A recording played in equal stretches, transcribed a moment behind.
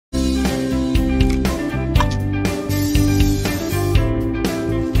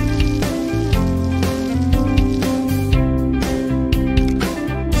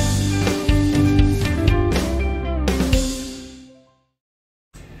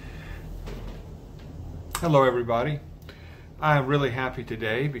Hello everybody. I'm really happy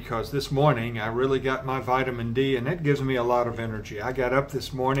today because this morning I really got my vitamin D and that gives me a lot of energy. I got up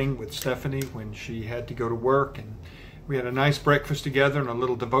this morning with Stephanie when she had to go to work and we had a nice breakfast together and a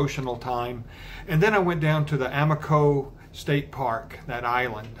little devotional time. And then I went down to the Amoco State Park, that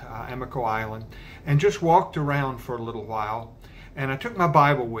island, Amoco Island, and just walked around for a little while. And I took my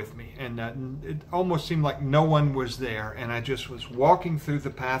Bible with me, and it almost seemed like no one was there. And I just was walking through the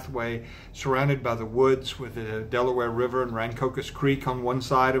pathway, surrounded by the woods with the Delaware River and Rancocas Creek on one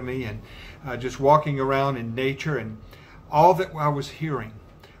side of me, and just walking around in nature. And all that I was hearing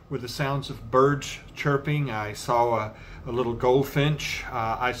were the sounds of birds chirping. I saw a little goldfinch.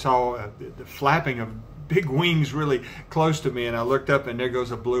 I saw the flapping of big wings really close to me, and I looked up, and there goes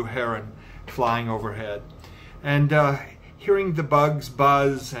a blue heron flying overhead. And hearing the bugs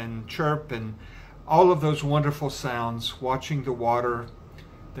buzz and chirp and all of those wonderful sounds, watching the water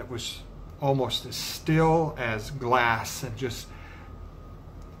that was almost as still as glass and just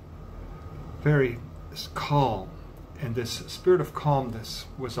very calm. And this spirit of calmness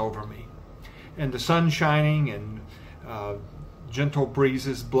was over me. And the sun shining and gentle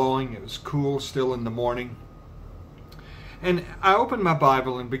breezes blowing. It was cool still in the morning. And I opened my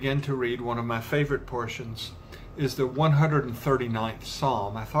Bible and began to read. One of my favorite portions is the 139th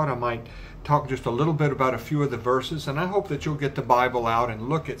Psalm. I thought I might talk just a little bit about a few of the verses, and I hope that you'll get the Bible out and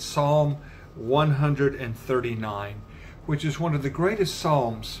look at Psalm 139, which is one of the greatest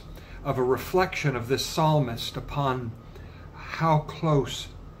psalms of a reflection of this psalmist upon how close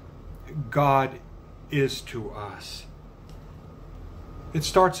God is to us. It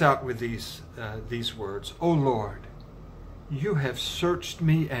starts out with these words, "O Lord, you have searched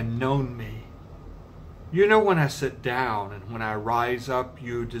me and known me. You know when I sit down and when I rise up,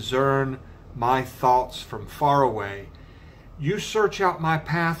 you discern my thoughts from far away. You search out my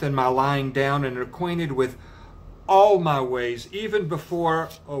path and my lying down and are acquainted with all my ways. Even before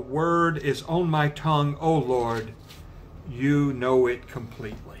a word is on my tongue, O Lord, you know it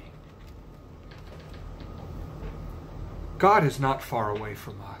completely." God is not far away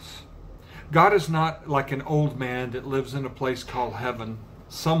from us. God is not like an old man that lives in a place called heaven,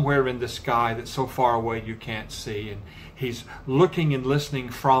 somewhere in the sky that's so far away you can't see, and he's looking and listening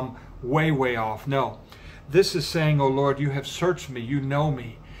from way, way off. No, this is saying, "Oh Lord, you have searched me, you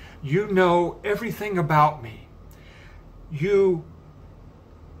know everything about me. You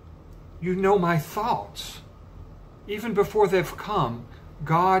know my thoughts. Even before they've come,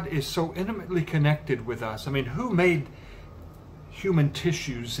 God is so intimately connected with us." I mean, who made human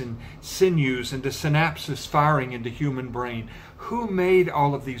tissues and sinews and the synapses firing into human brain? Who made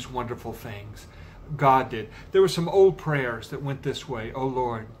all of these wonderful things? God did. There were some old prayers that went this way: "O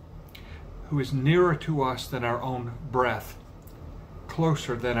Lord, who is nearer to us than our own breath,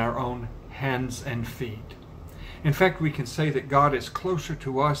 closer than our own hands and feet." In fact, we can say that God is closer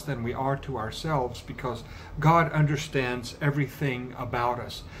to us than we are to ourselves because God understands everything about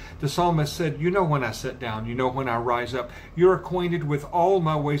us. The psalmist said, "You know when I sit down, you know when I rise up. You're acquainted with all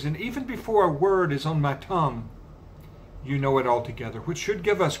my ways, and even before a word is on my tongue, you know it altogether," which should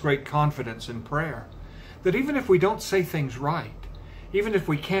give us great confidence in prayer. That even if we don't say things right, even if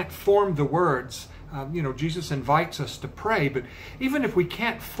we can't form the words, Jesus invites us to pray, but even if we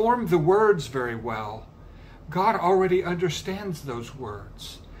can't form the words very well, God already understands those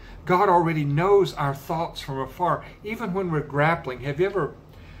words. God already knows our thoughts from afar, even when we're grappling. Have you ever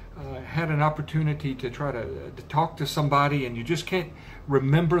had an opportunity to try to talk to somebody and you just can't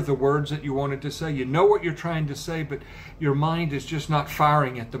remember the words that you wanted to say? You know what you're trying to say, but your mind is just not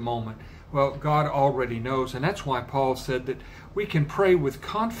firing at the moment. Well, God already knows, and that's why Paul said that we can pray with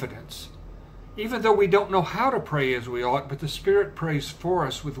confidence, even though we don't know how to pray as we ought, but the Spirit prays for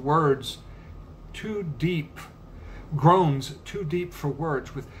us with words too deep, groans too deep for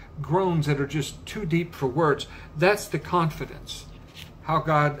words, with groans that are just too deep for words. That's the confidence.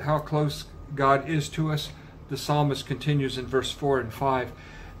 How close God is to us. The psalmist continues in verse 4 and 5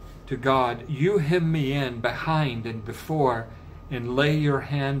 to God, "You hem me in behind and before, and lay your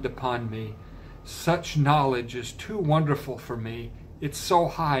hand upon me. Such knowledge is too wonderful for me. It's so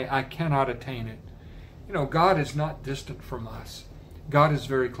high I cannot attain it." God is not distant from us. God is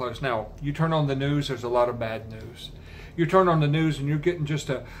very close. Now, you turn on the news, there's a lot of bad news. You turn on the news and you're getting just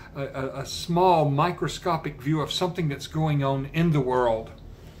a small microscopic view of something that's going on in the world.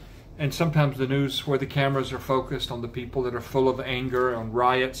 And sometimes the news where the cameras are focused on the people that are full of anger, on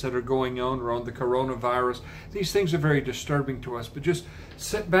riots that are going on, or on the coronavirus. These things are very disturbing to us, but just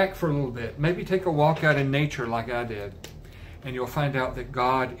sit back for a little bit. Maybe take a walk out in nature like I did. And you'll find out that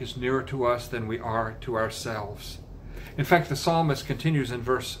God is nearer to us than we are to ourselves. In fact, the psalmist continues in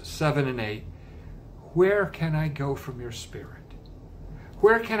verse 7 and 8. Where can I go from your Spirit?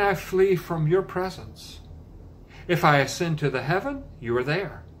 Where can I flee from your presence? If I ascend to the heaven, you are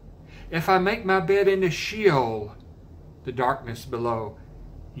there. If I make my bed in the Sheol, the darkness below,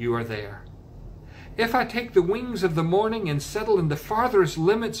 you are there. If I take the wings of the morning and settle in the farthest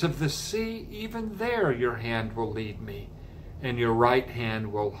limits of the sea, even there your hand will lead me, and your right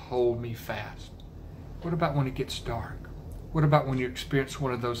hand will hold me fast. What about when it gets dark? What about when you experience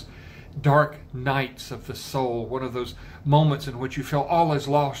one of those dark nights of the soul, one of those moments in which you feel all is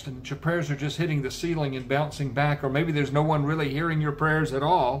lost and your prayers are just hitting the ceiling and bouncing back, or maybe there's no one really hearing your prayers at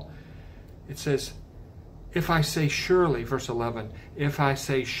all? It says, if I say surely, verse 11, if I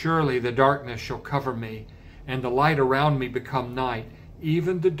say surely the darkness shall cover me, and the light around me become night,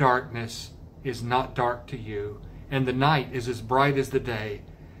 even the darkness is not dark to you, and the night is as bright as the day,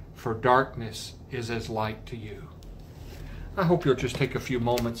 for darkness is as light to you. I hope you'll just take a few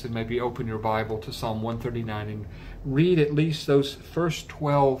moments and maybe open your Bible to Psalm 139 and read at least those first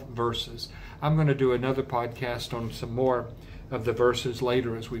 12 verses. I'm going to do another podcast on some more of the verses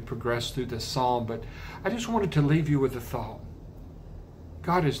later as we progress through this psalm, but I just wanted to leave you with a thought.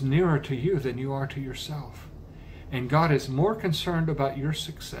 God is nearer to you than you are to yourself. And God is more concerned about your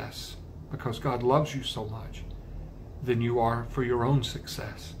success, because God loves you so much, than you are for your own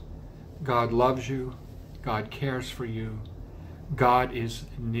success. God loves you. God cares for you. God is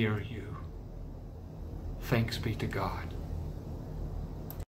near you. Thanks be to God.